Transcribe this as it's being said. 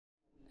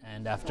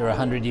And after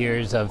 100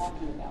 years of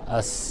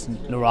us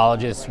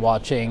neurologists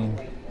watching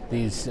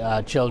these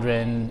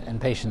children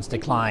and patients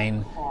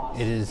decline,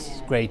 it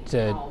is great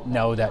to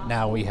know that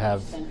now we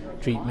have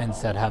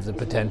treatments that have the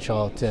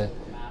potential to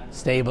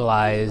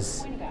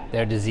stabilize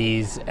their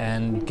disease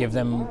and give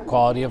them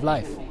quality of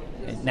life.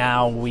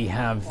 Now we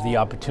have the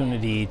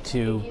opportunity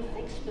to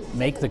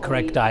make the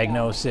correct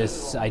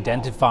diagnosis,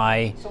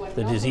 identify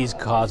the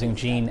disease-causing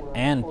gene,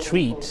 and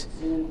treat,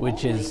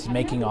 which is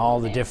making all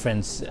the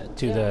difference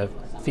to the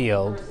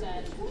field.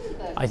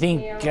 I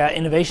think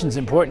innovation is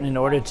important in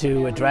order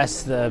to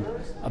address the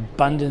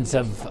abundance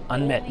of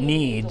unmet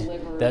need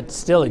that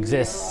still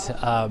exists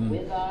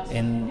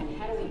in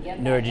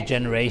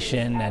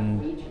neurodegeneration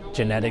and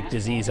genetic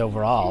disease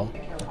overall.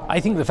 I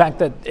think the fact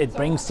that it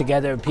brings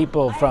together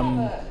people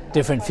from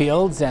different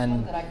fields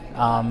and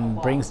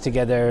brings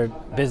together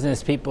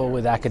business people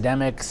with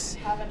academics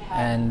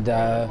and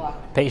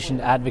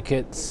patient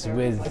advocates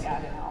with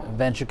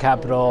venture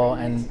capital,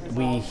 and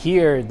we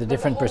hear the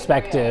different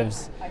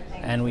perspectives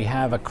and we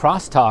have a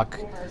crosstalk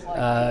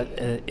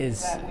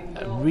is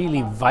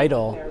really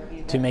vital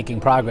to making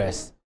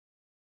progress.